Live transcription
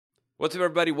What's up,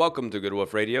 everybody? Welcome to Good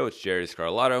Wolf Radio. It's Jerry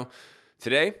Scarlato.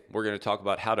 Today, we're going to talk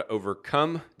about how to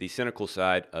overcome the cynical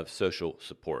side of social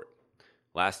support.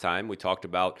 Last time, we talked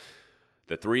about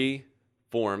the three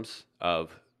forms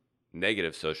of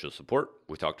negative social support.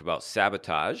 We talked about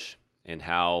sabotage and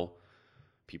how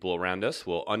people around us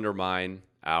will undermine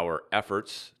our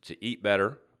efforts to eat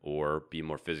better or be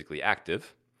more physically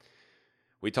active.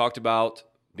 We talked about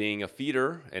being a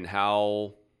feeder and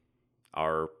how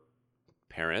our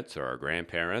parents or our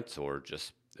grandparents or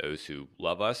just those who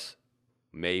love us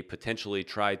may potentially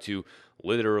try to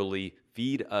literally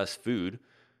feed us food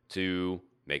to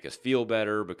make us feel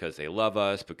better because they love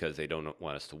us, because they don't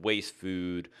want us to waste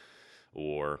food,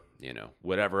 or,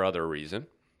 whatever other reason.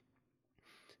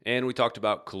 And we talked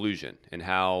about collusion and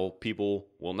how people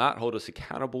will not hold us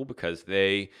accountable because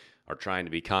they are trying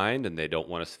to be kind and they don't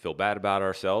want us to feel bad about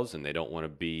ourselves and they don't want to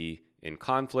be in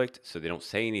conflict, so they don't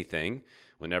say anything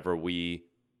whenever we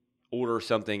order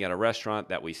something at a restaurant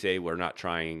that we say we're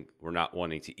not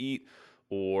wanting to eat.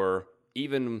 Or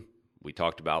even we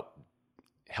talked about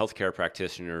healthcare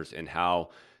practitioners and how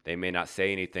they may not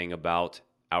say anything about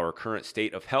our current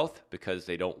state of health because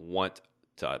they don't want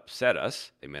to upset us.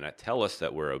 They may not tell us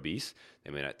that we're obese. They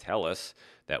may not tell us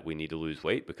that we need to lose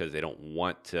weight because they don't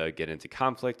want to get into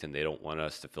conflict and they don't want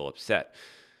us to feel upset.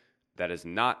 That is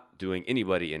not doing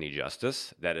anybody any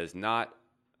justice. That is not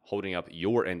holding up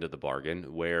your end of the bargain,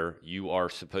 where you are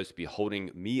supposed to be holding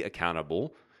me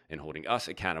accountable and holding us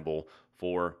accountable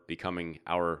for becoming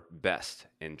our best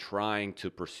and trying to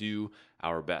pursue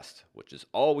our best, which is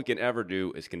all we can ever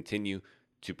do is continue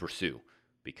to pursue.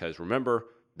 Because remember,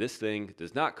 this thing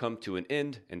does not come to an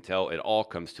end until it all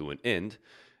comes to an end.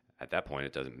 At that point,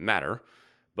 it doesn't matter.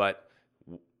 But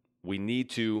we need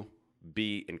to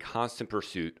be in constant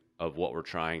pursuit of what we're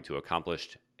trying to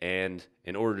accomplish. And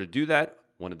in order to do that,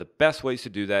 one of the best ways to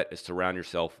do that is surround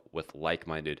yourself with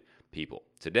like-minded people.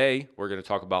 Today, we're going to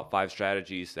talk about 5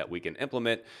 strategies that we can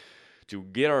implement to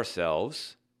get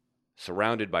ourselves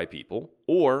surrounded by people,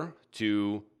 or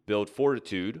to build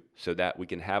fortitude so that we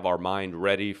can have our mind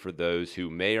ready for those who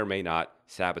may or may not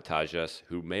sabotage us,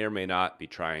 who may or may not be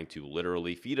trying to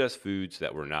literally feed us foods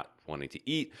that we're not wanting to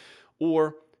eat,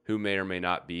 or who may or may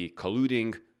not be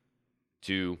colluding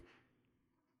to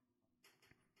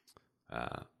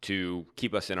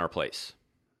keep us in our place,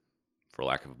 for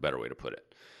lack of a better way to put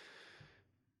it.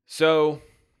 So,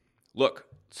 look,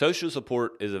 social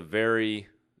support is very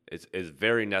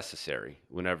necessary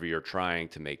whenever you're trying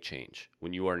to make change.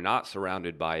 When you are not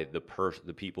surrounded by the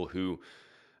people who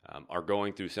are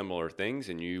going through similar things,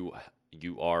 and you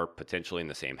are potentially in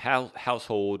the same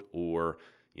household, or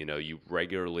you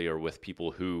regularly are with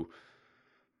people who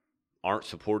aren't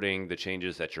supporting the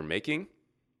changes that you're making.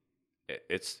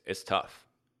 It's tough.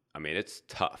 I mean, it's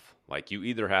tough. Like, you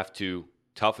either have to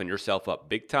toughen yourself up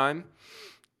big time,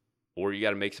 or you got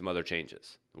to make some other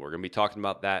changes. We're going to be talking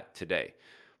about that today.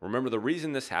 Remember, the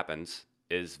reason this happens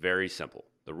is very simple.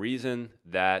 The reason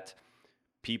that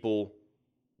people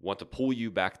want to pull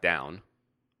you back down,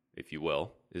 if you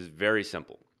will, is very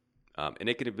simple. And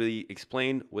it can be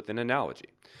explained with an analogy.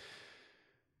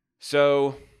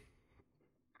 So,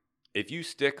 if you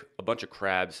stick a bunch of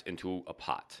crabs into a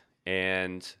pot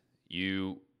and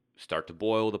you start to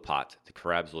boil the pot, the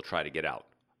crabs will try to get out.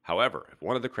 However, if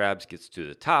one of the crabs gets to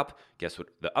the top, guess what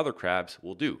the other crabs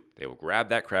will do? They will grab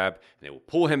that crab and they will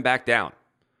pull him back down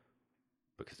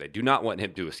because they do not want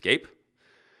him to escape.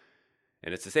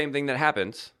 And it's the same thing that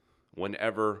happens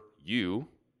whenever you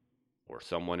or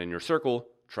someone in your circle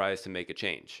tries to make a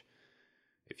change.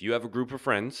 If you have a group of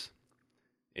friends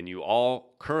and you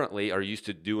all currently are used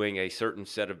to doing a certain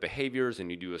set of behaviors and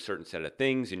you do a certain set of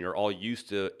things and you're all used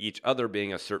to each other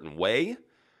being a certain way,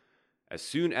 as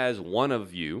soon as one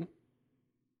of you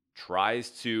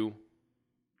tries to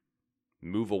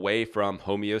move away from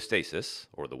homeostasis,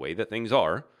 or the way that things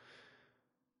are,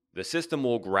 the system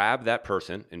will grab that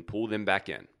person and pull them back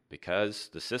in, because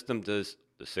the system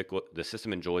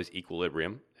enjoys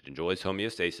equilibrium, it enjoys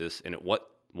homeostasis, and it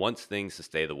wants things to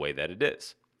stay the way that it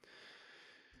is.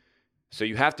 So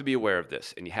you have to be aware of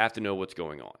this, and you have to know what's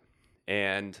going on.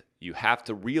 And you have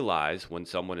to realize when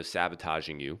someone is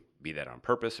sabotaging you, be that on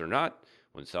purpose or not,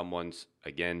 when someone's,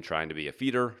 again, trying to be a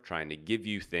feeder, trying to give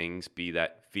you things, be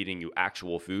that feeding you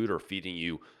actual food or feeding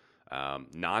you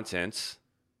nonsense,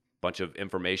 bunch of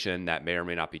information that may or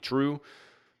may not be true,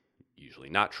 usually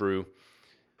not true,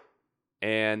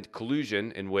 and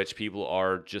collusion, in which people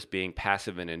are just being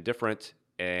passive and indifferent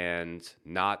and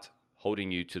not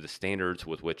holding you to the standards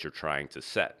with which you're trying to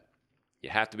set. You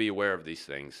have to be aware of these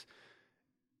things,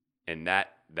 and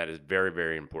that is very,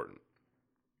 very important.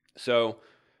 So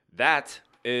that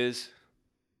is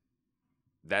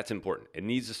That's important. It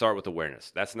needs to start with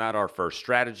awareness. That's not our first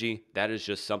strategy. That is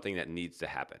just something that needs to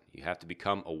happen. You have to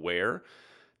become aware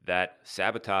that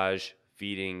sabotage,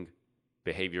 feeding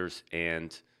behaviors,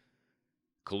 and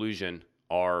collusion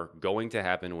are going to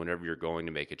happen whenever you're going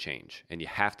to make a change. And you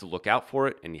have to look out for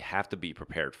it, and you have to be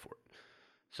prepared for it.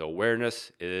 So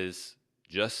awareness is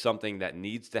just something that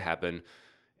needs to happen.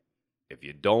 If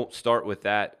you don't start with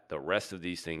that, the rest of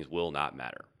these things will not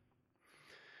matter.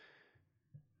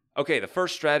 Okay, the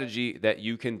first strategy that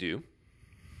you can do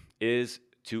is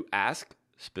to ask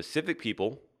specific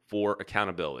people for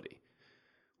accountability.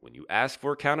 When you ask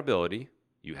for accountability,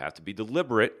 you have to be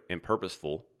deliberate and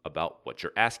purposeful about what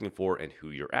you're asking for and who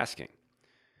you're asking.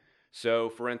 So,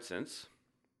 for instance,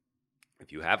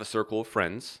 if you have a circle of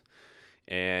friends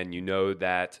and you know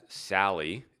that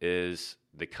Sally is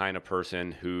the kind of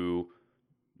person who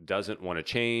doesn't want to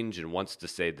change and wants to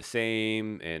stay the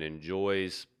same and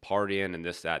enjoys partying and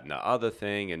this, that, and the other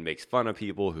thing and makes fun of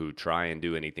people who try and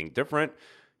do anything different,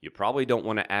 you probably don't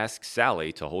want to ask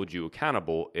Sally to hold you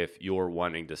accountable if you're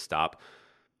wanting to stop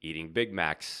eating Big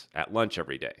Macs at lunch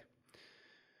every day.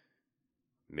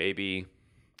 Maybe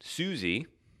Susie,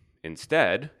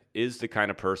 instead, is the kind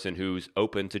of person who's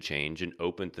open to change and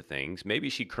open to things. Maybe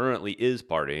she currently is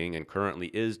partying and currently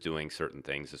is doing certain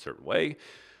things a certain way,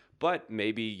 but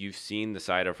maybe you've seen the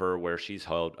side of her where she's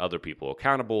held other people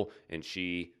accountable and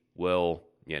she will,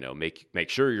 make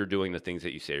sure you're doing the things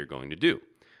that you say you're going to do.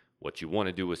 What you want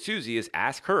to do with Susie is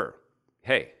ask her,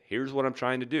 hey, here's what I'm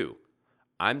trying to do.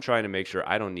 I'm trying to make sure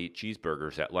I don't eat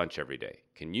cheeseburgers at lunch every day.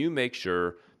 Can you make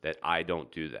sure that I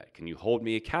don't do that? Can you hold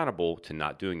me accountable to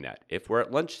not doing that? If we're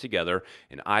at lunch together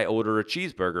and I order a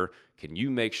cheeseburger, can you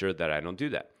make sure that I don't do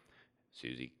that?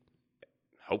 Susie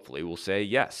hopefully will say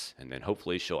yes, and then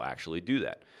hopefully she'll actually do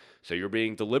that. So you're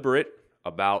being deliberate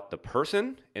about the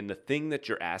person and the thing that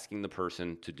you're asking the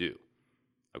person to do,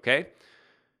 okay?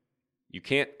 You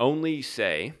can't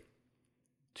say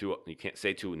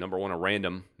to number one, a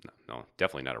random, no,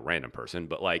 definitely not a random person,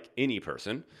 but like any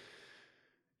person,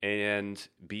 and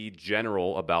be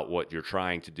general about what you're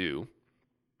trying to do.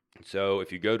 So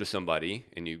if you go to somebody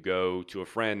and you go to a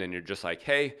friend and you're just like,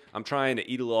 hey, I'm trying to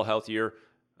eat a little healthier,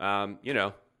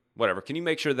 whatever. Can you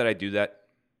make sure that I do that?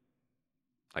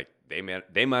 Like they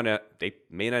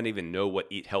may not even know what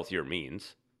eat healthier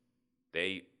means.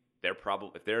 They're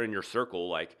probably, if they're in your circle,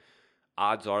 like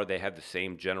odds are they have the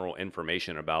same general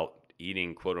information about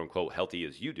eating quote unquote healthy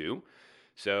as you do.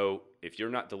 So if you're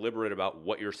not deliberate about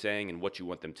what you're saying and what you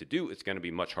want them to do, it's going to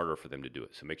be much harder for them to do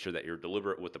it. So make sure that you're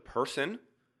deliberate with the person.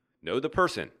 Know the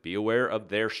person. Be aware of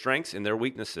their strengths and their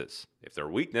weaknesses. If their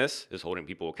weakness is holding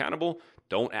people accountable,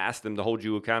 don't ask them to hold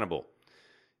you accountable.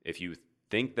 If you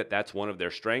think that that's one of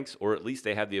their strengths, or at least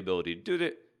they have the ability to do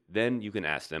it, then you can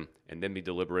ask them and then be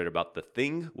deliberate about the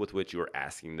thing with which you are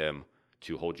asking them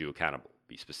to hold you accountable.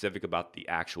 Be specific about the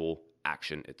actual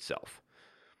action itself.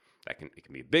 It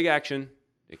can be a big action.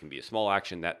 It can be a small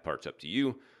action. That part's up to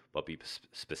you, but be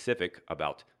specific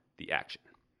about the action.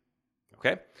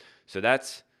 Okay? So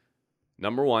that's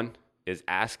number one, is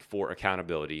ask for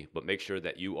accountability, but make sure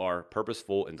that you are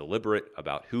purposeful and deliberate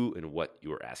about who and what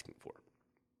you are asking for.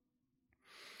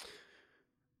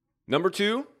 Number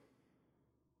two,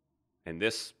 and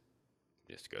this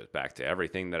just goes back to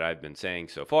everything that I've been saying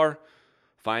so far,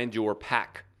 find your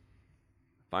pack.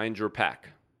 Find your pack.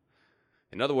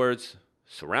 In other words,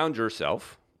 surround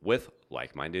yourself with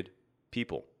like-minded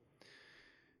people.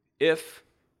 If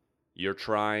you're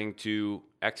trying to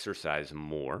exercise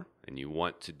more and you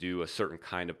want to do a certain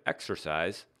kind of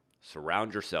exercise,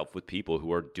 surround yourself with people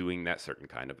who are doing that certain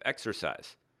kind of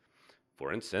exercise.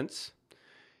 For instance,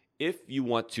 if you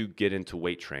want to get into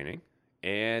weight training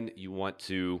and you want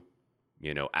to,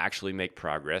 actually make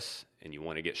progress and you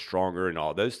want to get stronger and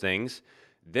all those things,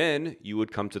 then you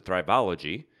would come to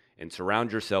Thriveology and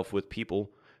surround yourself with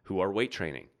people who are weight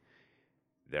training.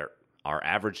 Our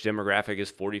average demographic is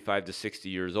 45 to 60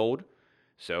 years old.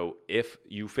 So if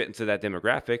you fit into that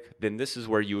demographic, then this is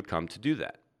where you would come to do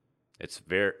that. It's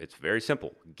very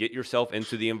simple. Get yourself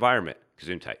into the environment.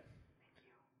 Zoom tight.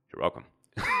 You're welcome.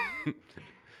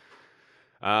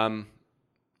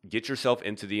 Get yourself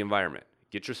into the environment.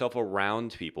 Get yourself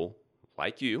around people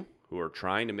like you who are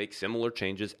trying to make similar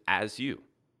changes as you.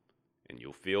 And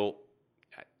you'll feel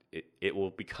it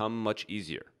will become much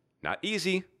easier. Not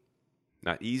easy,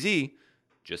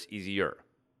 just easier.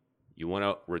 You want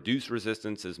to reduce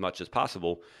resistance as much as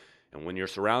possible. And when you're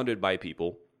surrounded by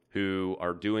people who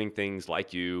are doing things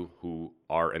like you, who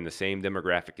are in the same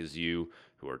demographic as you,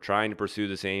 who are trying to pursue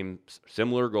the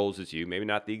similar goals as you, maybe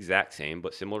not the exact same,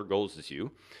 but similar goals as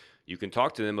you can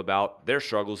talk to them about their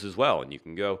struggles as well. And you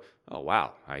can go, oh,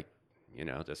 wow,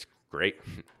 that's great.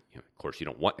 Of course, you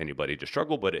don't want anybody to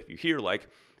struggle, but if you hear like,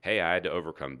 hey, I had to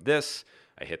overcome this,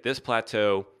 I hit this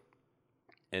plateau,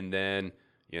 and then,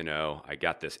 I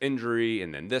got this injury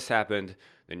and then this happened,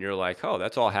 then you're like, oh,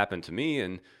 that's all happened to me.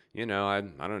 And, I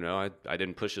don't know, I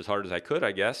didn't push as hard as I could,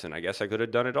 I guess, and I guess I could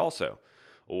have done it also.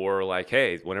 Or like,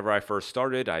 hey, whenever I first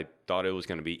started, I thought it was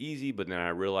going to be easy, but then I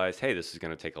realized, hey, this is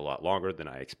going to take a lot longer than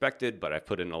I expected, but I've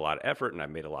put in a lot of effort and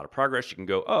I've made a lot of progress. You can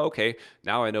go, oh, okay,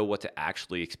 now I know what to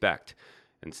actually expect.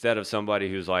 Instead of somebody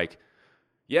who's like,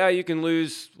 yeah, you can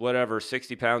lose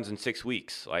 60 pounds in 6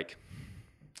 weeks. Like,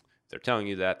 they're telling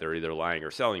you that, they're either lying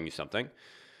or selling you something.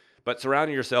 But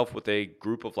surrounding yourself with a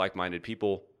group of like-minded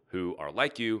people who are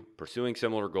like you, pursuing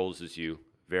similar goals as you,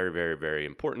 very, very, very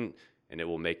important. And it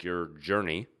will make your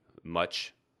journey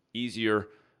much easier,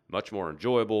 much more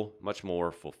enjoyable, much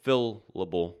more fulfilling.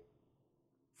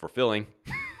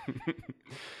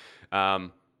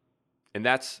 And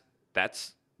that's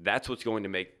what's going to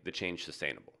make the change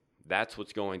sustainable. That's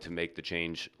what's going to make the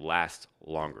change last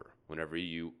longer. Whenever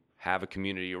you have a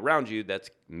community around you that's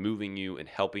moving you and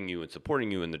helping you and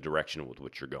supporting you in the direction with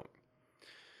which you're going.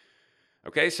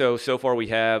 Okay, so far we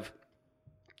have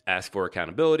ask for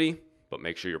accountability, but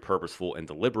make sure you're purposeful and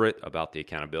deliberate about the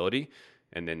accountability.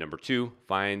 And then number 2,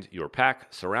 find your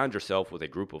pack. Surround yourself with a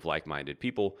group of like-minded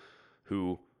people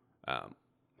who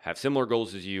have similar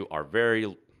goals as you,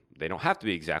 they don't have to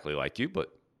be exactly like you,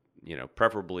 but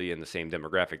preferably in the same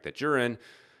demographic that you're in,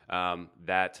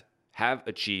 that have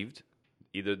achieved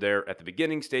either they're at the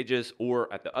beginning stages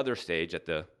or at the other stage, at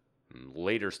the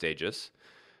later stages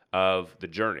of the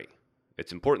journey.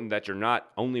 It's important that you're not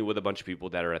only with a bunch of people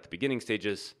that are at the beginning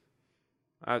stages.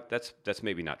 That's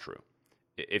maybe not true.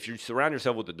 If you surround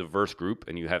yourself with a diverse group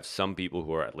and you have some people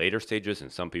who are at later stages and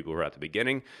some people who are at the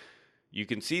beginning, you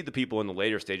can see the people in the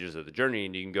later stages of the journey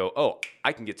and you can go, oh,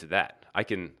 I can get to that. I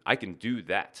can do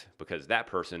that because that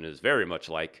person is very much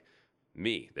like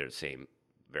me. They're the same,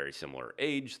 very similar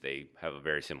age. They have a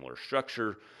very similar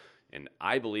structure. And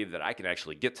I believe that I can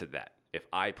actually get to that if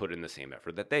I put in the same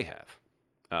effort that they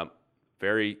have.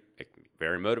 Very,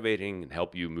 very motivating and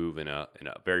help you move in a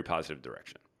very positive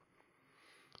direction.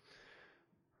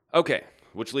 Okay,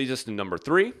 which leads us to number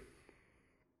 3.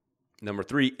 Number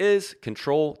 3 is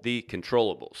control the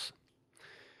controllables.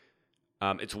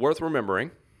 It's worth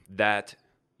remembering that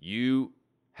you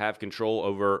have control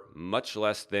over much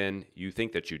less than you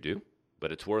think that you do,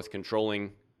 but it's worth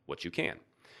controlling what you can.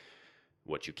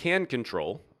 What you can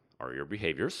control are your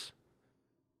behaviors.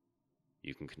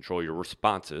 You can control your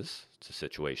responses to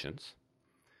situations.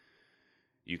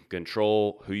 You can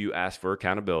control who you ask for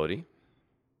accountability.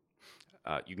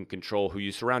 You can control who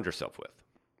you surround yourself with.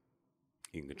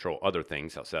 You can control other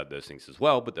things outside those things as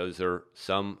well, but those are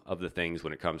some of the things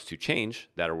when it comes to change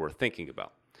that are worth thinking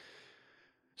about.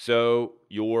 So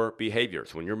your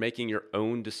behaviors, when you're making your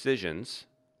own decisions,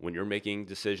 when you're making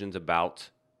decisions about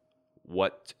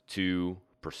what to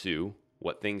pursue,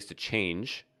 what things to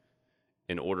change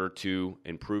in order to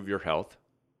improve your health,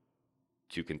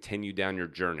 to continue down your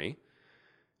journey,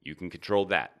 you can control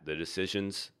that, the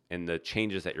decisions and the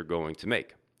changes that you're going to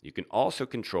make. You can also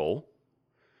control,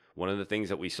 one of the things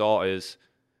that we saw is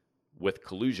with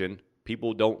collusion,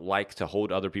 people don't like to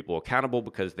hold other people accountable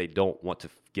because they don't want to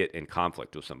get in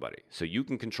conflict with somebody. So you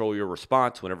can control your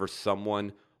response whenever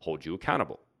someone holds you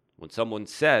accountable. When someone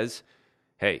says,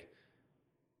 hey,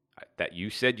 that you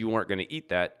said you weren't going to eat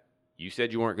that, you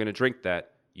said you weren't going to drink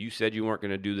that, you said you weren't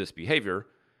going to do this behavior,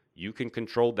 you can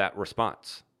control that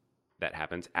response. That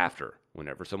happens after,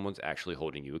 whenever someone's actually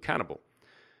holding you accountable.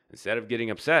 Instead of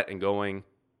getting upset and going,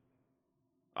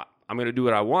 I'm going to do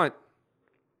what I want,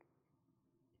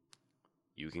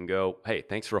 you can go, hey,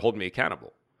 thanks for holding me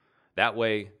accountable. That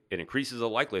way, it increases the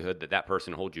likelihood that that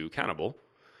person holds you accountable,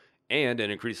 and it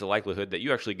increases the likelihood that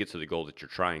you actually get to the goal that you're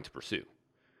trying to pursue.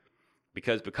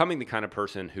 Because becoming the kind of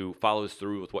person who follows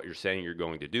through with what you're saying you're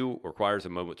going to do requires a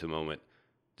moment-to-moment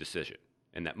decision.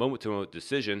 And that moment-to-moment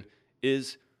decision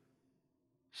is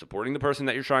supporting the person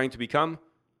that you're trying to become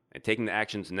and taking the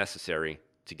actions necessary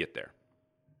to get there.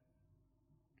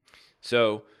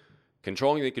 So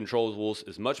controlling the controllables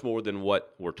is much more than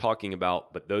what we're talking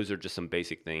about, but those are just some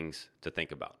basic things to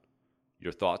think about.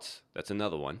 Your thoughts, that's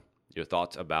another one. Your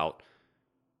thoughts about,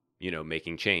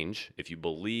 making change. If you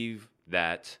believe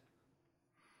that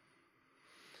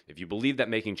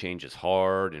making change is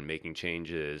hard and making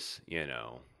change is,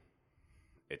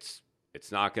 it's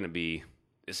not going to be,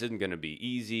 this isn't going to be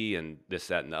easy and this,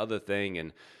 that, and the other thing.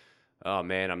 And, oh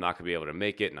man, I'm not going to be able to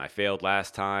make it. And I failed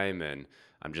last time and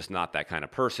I'm just not that kind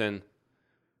of person,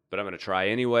 but I'm going to try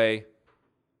anyway.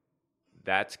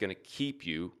 That's going to keep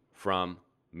you from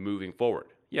moving forward.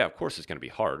 Yeah, of course it's going to be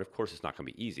hard. Of course it's not going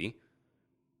to be easy.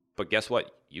 But guess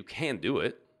what? You can do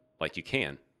it. Like, you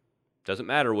can. Doesn't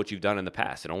matter what you've done in the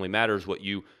past. It only matters what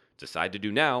you decide to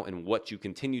do now and what you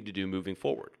continue to do moving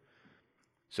forward.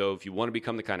 So if you want to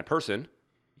become the kind of person,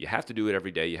 you have to do it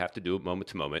every day. You have to do it moment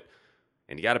to moment.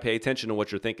 And you got to pay attention to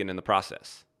what you're thinking in the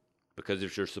process. Because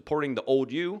if you're supporting the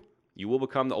old you, you will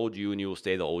become the old you and you will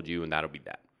stay the old you, and that'll be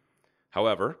that.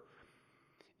 However,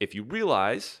 if you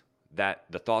realize that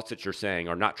the thoughts that you're saying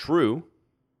are not true,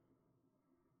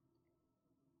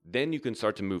 then you can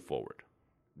start to move forward.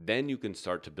 Then you can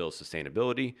start to build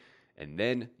sustainability, and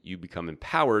then you become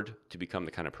empowered to become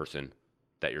the kind of person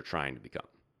that you're trying to become.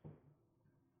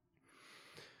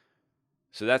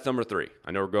 So that's number 3.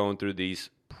 I know we're going through these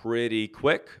pretty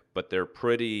quick, but they're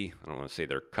pretty, I don't want to say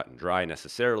they're cut and dry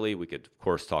necessarily. We could, of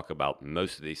course, talk about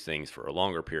most of these things for a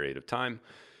longer period of time.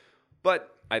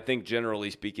 But I think generally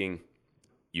speaking,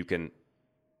 you can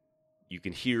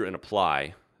hear and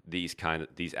apply these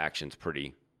actions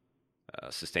pretty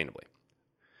sustainably.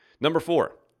 Number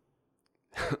 4,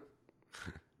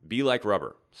 be like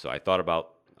rubber. So I thought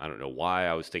about, I don't know why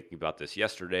I was thinking about this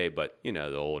yesterday, but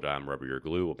the old rubber, your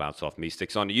glue will bounce off me,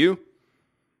 sticks onto you.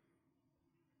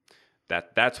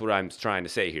 That's what I'm trying to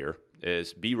say here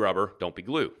is be rubber, don't be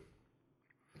glue.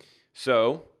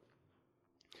 So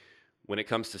when it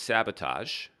comes to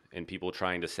sabotage and people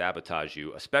trying to sabotage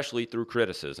you, especially through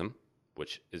criticism,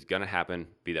 which is going to happen,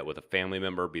 be that with a family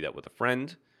member, be that with a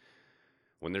friend,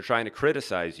 when they're trying to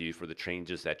criticize you for the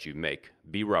changes that you make,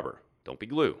 be rubber, don't be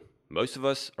glue. Most of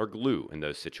us are glue in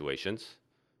those situations.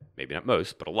 Maybe not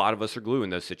most, but a lot of us are glue in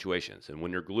those situations. And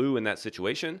when you're glue in that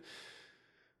situation,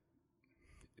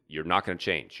 you're not going to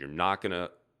change. You're not going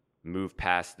to move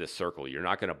past this circle. You're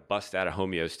not going to bust out of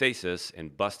homeostasis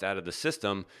and bust out of the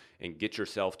system and get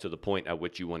yourself to the point at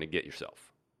which you want to get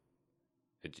yourself.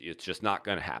 It's just not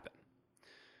going to happen.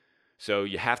 So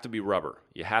you have to be rubber.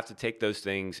 You have to take those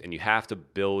things and you have to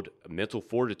build a mental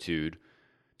fortitude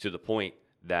to the point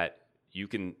that you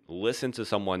can listen to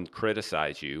someone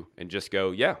criticize you and just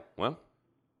go, yeah, well,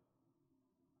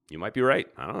 you might be right.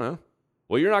 I don't know.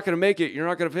 Well, you're not going to make it. You're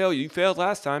not going to fail. You failed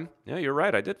last time. Yeah, you're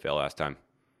right. I did fail last time.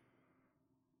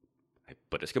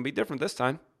 But it's going to be different this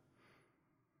time.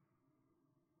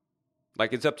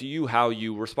 Like, it's up to you how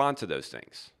you respond to those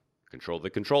things. Control the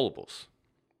controllables.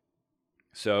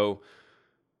 So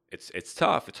it's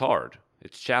tough. It's hard.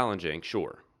 It's challenging,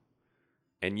 sure.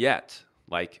 And yet,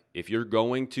 like, if you're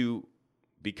going to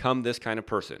become this kind of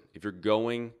person, if you're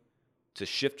going to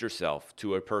shift yourself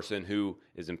to a person who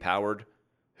is empowered,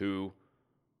 who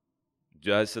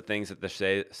does the things that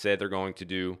they say they're going to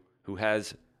do, who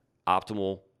has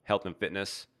optimal health and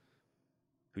fitness,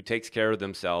 who takes care of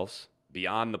themselves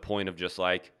beyond the point of just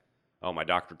like, oh, my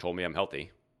doctor told me I'm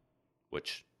healthy,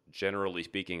 which generally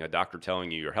speaking, a doctor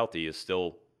telling you you're healthy is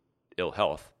still ill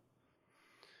health.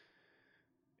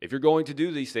 If you're going to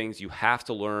do these things, you have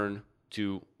to learn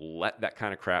to let that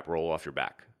kind of crap roll off your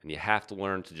back. And you have to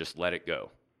learn to just let it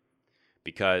go.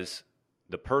 Because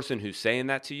the person who's saying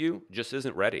that to you just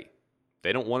isn't ready.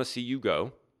 They don't want to see you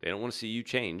go. They don't want to see you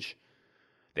change.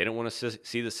 They don't want to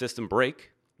see the system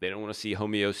break. They don't want to see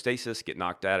homeostasis get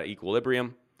knocked out of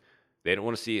equilibrium. They don't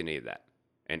want to see any of that.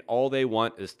 And all they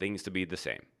want is things to be the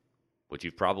same. Which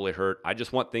you've probably heard, I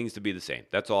just want things to be the same.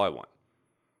 That's all I want.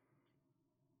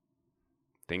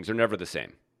 Things are never the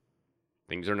same.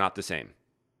 Things are not the same.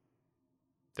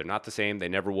 They're not the same. They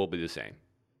never will be the same.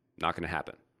 Not going to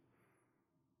happen.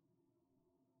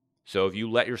 So if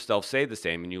you let yourself say the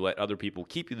same and you let other people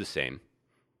keep you the same,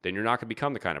 then you're not going to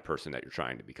become the kind of person that you're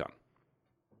trying to become.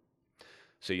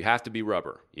 So you have to be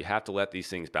rubber. You have to let these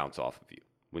things bounce off of you.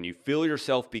 When you feel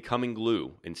yourself becoming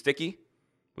glue and sticky,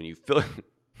 when you feel,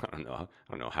 I don't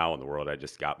know how in the world I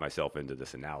just got myself into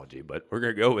this analogy, but we're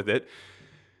going to go with it.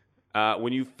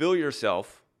 When you feel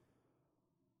yourself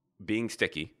being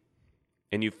sticky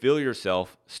and you feel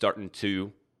yourself starting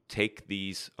to take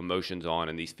these emotions on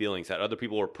and these feelings that other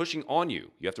people are pushing on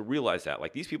you, you have to realize that.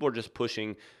 Like, these people are just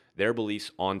pushing their beliefs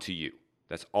onto you.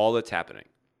 That's all that's happening.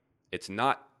 It's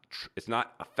not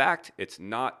a fact. It's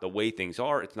not the way things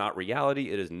are. It's not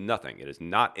reality. It is nothing. It is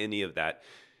not any of that.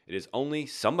 It is only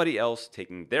somebody else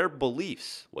taking their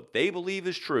beliefs, what they believe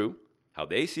is true, how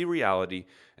they see reality,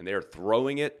 and they're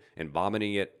throwing it and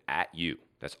vomiting it at you.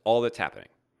 That's all that's happening.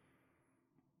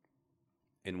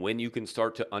 And when you can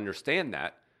start to understand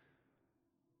that,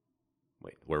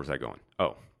 wait, where was I going?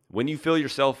 Oh, when you feel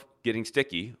yourself getting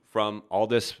sticky from all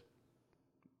this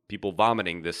people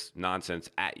vomiting this nonsense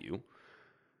at you,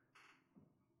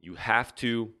 you have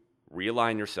to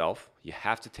realign yourself. You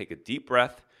have to take a deep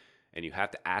breath and you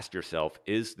have to ask yourself,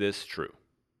 is this true?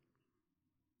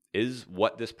 Is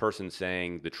what this person's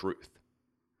saying the truth?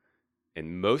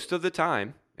 And most of the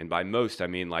time, and by most I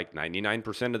mean like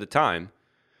 99% of the time,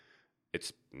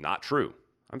 it's not true.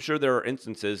 I'm sure there are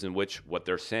instances in which what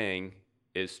they're saying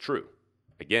is true.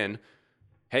 Again,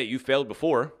 hey, you failed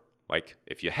before. Like,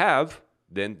 if you have,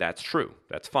 then that's true.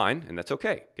 That's fine, and that's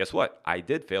okay. Guess what? I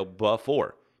did fail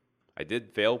before. I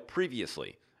did fail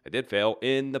previously. I did fail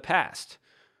in the past.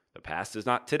 The past is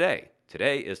not today.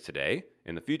 Today is today,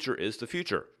 and the future is the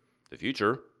future. The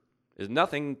future is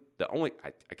nothing.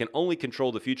 I can only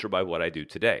control the future by what I do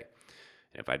today.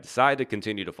 And if I decide to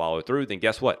continue to follow through, then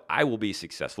guess what? I will be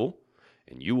successful,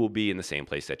 and you will be in the same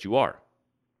place that you are.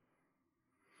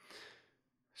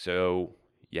 So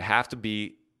you have to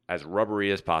be as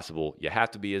rubbery as possible. You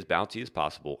have to be as bouncy as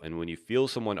possible. And when you feel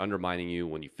someone undermining you,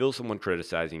 when you feel someone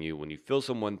criticizing you, when you feel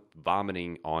someone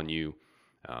vomiting on you,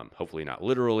 hopefully not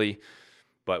literally,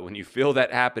 but when you feel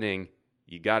that happening,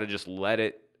 you got to just let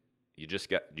it. You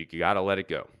got to let it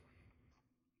go.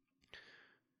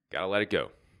 Got to let it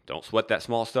go. Don't sweat that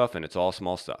small stuff, and it's all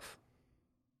small stuff.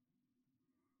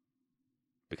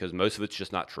 Because most of it's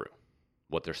just not true,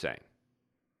 what they're saying.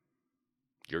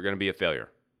 You're going to be a failure.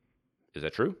 Is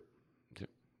that true?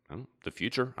 The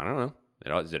future? I don't know.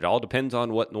 It all depends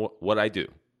on what I do,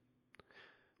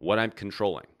 what I'm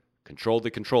controlling. Control the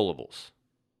controllables.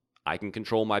 I can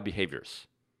control my behaviors.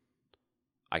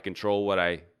 I control what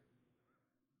I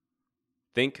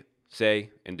think, say,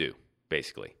 and do,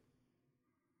 basically.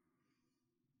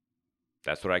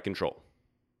 That's what I control.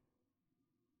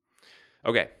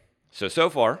 Okay, so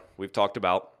far, we've talked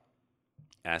about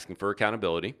asking for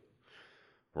accountability.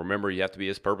 Remember, you have to be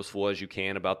as purposeful as you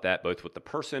can about that, both with the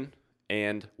person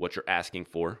and what you're asking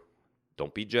for.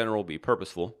 Don't be general, be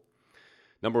purposeful.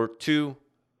 Number 2,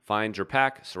 find your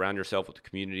pack. Surround yourself with a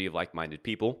community of like-minded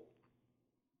people.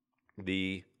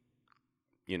 A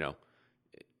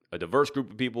diverse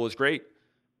group of people is great,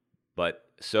 but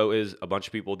so is a bunch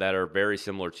of people that are very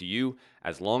similar to you,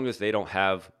 as long as they don't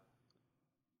have,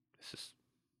 this is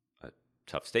a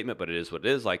tough statement, but it is what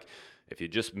it is. Like, if you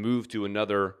just move to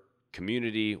another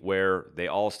community where they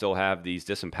all still have these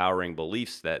disempowering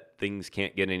beliefs that things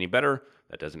can't get any better,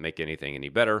 that doesn't make anything any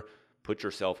better. Put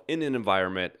yourself in an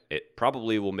environment. It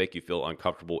probably will make you feel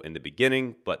uncomfortable in the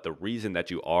beginning, but the reason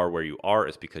that you are where you are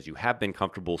is because you have been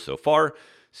comfortable so far.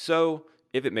 So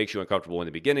if it makes you uncomfortable in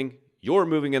the beginning, you're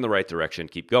moving in the right direction.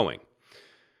 Keep going.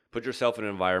 Put yourself in an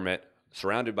environment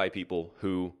surrounded by people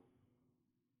who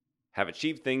have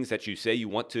achieved things that you say you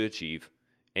want to achieve,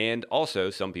 and also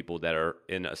some people that are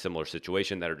in a similar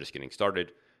situation that are just getting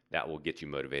started. That will get you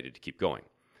motivated to keep going.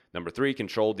 Number 3,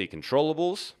 control the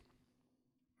controllables.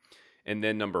 And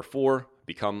then number 4,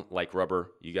 become like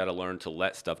rubber. You got to learn to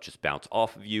let stuff just bounce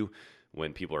off of you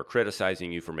when people are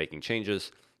criticizing you for making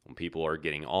changes, when people are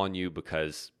getting on you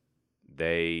because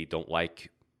they don't like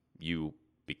you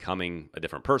becoming a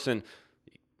different person.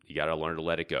 You got to learn to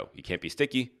let it go. You can't be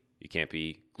sticky. You can't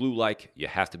be glue-like. You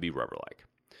have to be rubber-like.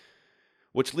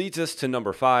 Which leads us to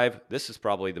number 5. This is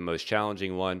probably the most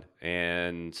challenging one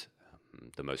and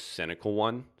the most cynical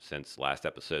one, since last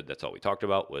episode, that's all we talked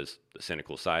about was the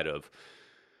cynical side of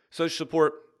social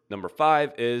support. Number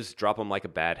 5 is drop them like a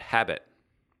bad habit.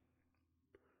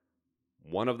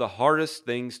 One of the hardest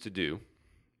things to do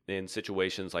in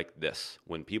situations like this,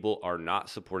 when people are not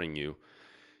supporting you,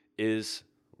 is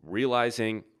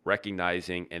realizing,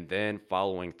 recognizing, and then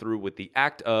following through with the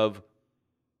act of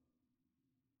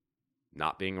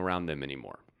not being around them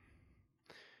anymore.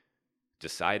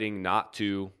 Deciding not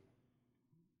to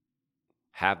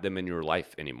have them in your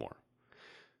life anymore.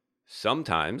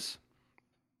 Sometimes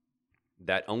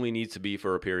that only needs to be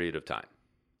for a period of time.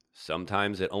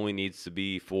 Sometimes it only needs to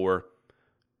be for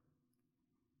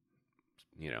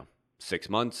 6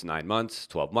 months, 9 months,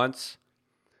 12 months.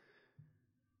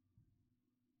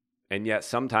 And yet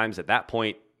sometimes at that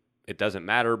point, it doesn't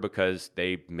matter because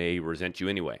they may resent you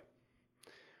anyway.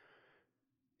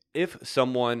 If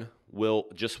someone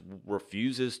just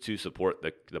refuses to support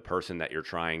the person that you're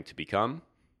trying to become,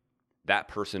 that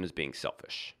person is being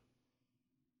selfish.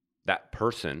 That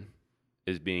person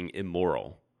is being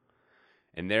immoral.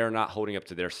 And they're not holding up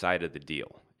to their side of the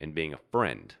deal and being a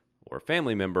friend or a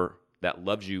family member that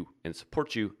loves you and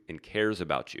supports you and cares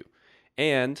about you.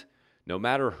 And no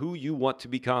matter who you want to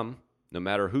become, no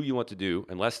matter who you want to do,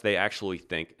 unless they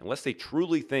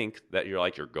truly think that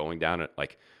you're going down it,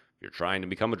 like you're trying to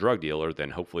become a drug dealer,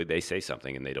 then hopefully they say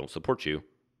something and they don't support you.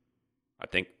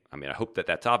 I hope that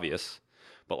that's obvious.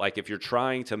 But like if you're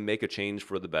trying to make a change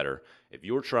for the better, if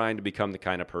you're trying to become the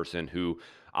kind of person who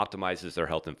optimizes their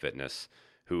health and fitness,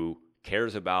 who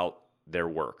cares about their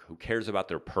work, who cares about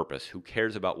their purpose, who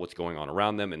cares about what's going on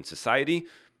around them in society,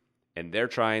 and they're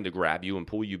trying to grab you and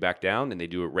pull you back down, and they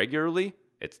do it regularly,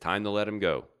 it's time to let them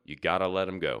go. You got to let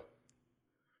them go.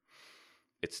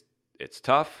 It's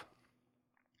tough,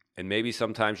 and maybe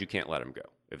sometimes you can't let them go.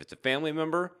 If it's a family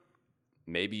member,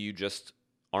 maybe you just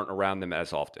aren't around them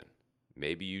as often.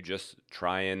 Maybe you just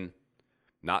try and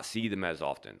not see them as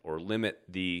often or limit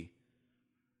the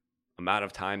amount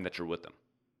of time that you're with them.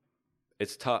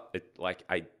 It's tough.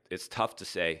 It's tough to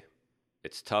say.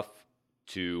 It's tough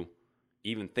to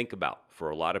even think about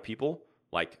for a lot of people.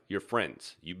 Like your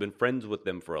friends, you've been friends with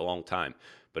them for a long time,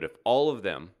 but if all of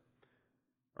them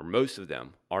or most of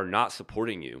them are not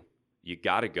supporting you, you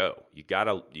gotta go. You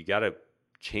gotta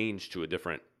change to a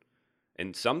different.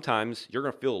 And sometimes you're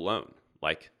gonna feel alone.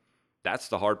 Like that's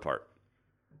the hard part.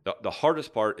 The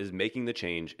hardest part is making the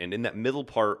change, and in that middle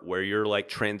part where you're like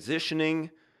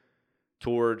transitioning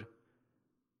toward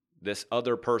this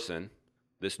other person,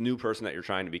 this new person that you're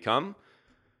trying to become,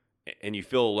 and you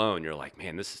feel alone, you're like,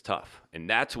 man, this is tough. And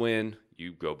that's when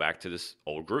you go back to this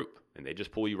old group, and they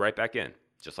just pull you right back in.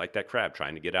 Just like that crab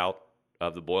trying to get out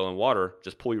of the boiling water,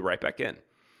 just pull you right back in.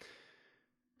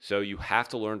 So you have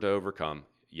to learn to overcome.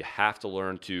 You have to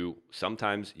learn to,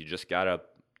 sometimes you just gotta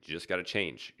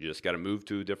change. You just gotta move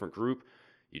to a different group.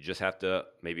 You just have to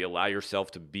maybe allow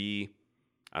yourself to be,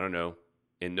 I don't know,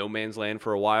 in no man's land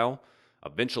for a while.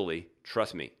 Eventually,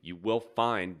 trust me, you will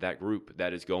find that group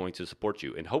that is going to support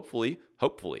you. And hopefully,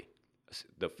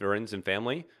 the friends and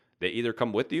family, they either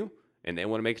come with you and they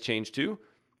want to make a change too,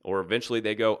 or eventually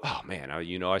they go, oh man,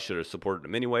 I should have supported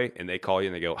them anyway. And they call you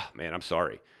and they go, oh man, I'm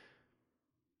sorry.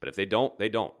 But if they don't, they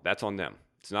don't. That's on them.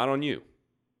 It's not on you.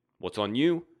 What's on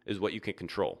you is what you can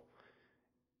control.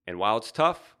 And while it's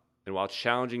tough and while it's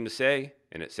challenging to say,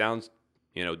 and it sounds,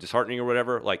 disheartening or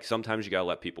whatever, like sometimes you got to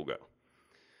let people go.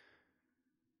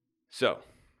 So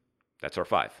that's our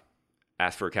 5.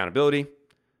 Ask for accountability,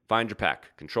 find your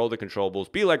pack, control the controllables,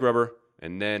 be like rubber,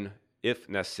 and then if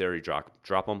necessary,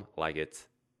 drop them like it's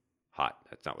hot.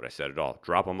 That's not what I said at all.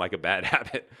 Drop them like a bad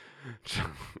habit.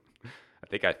 I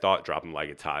think I thought drop them like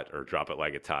it's hot or drop it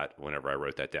like it's hot whenever I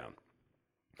wrote that down.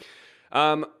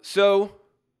 So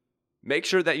make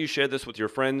sure that you share this with your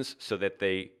friends so that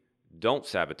they don't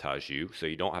sabotage you, so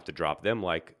you don't have to drop them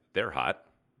like they're hot.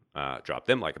 Drop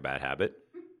them like a bad habit.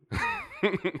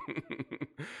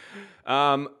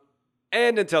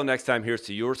 And until next time, here's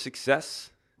to your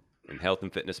success in health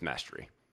and fitness mastery.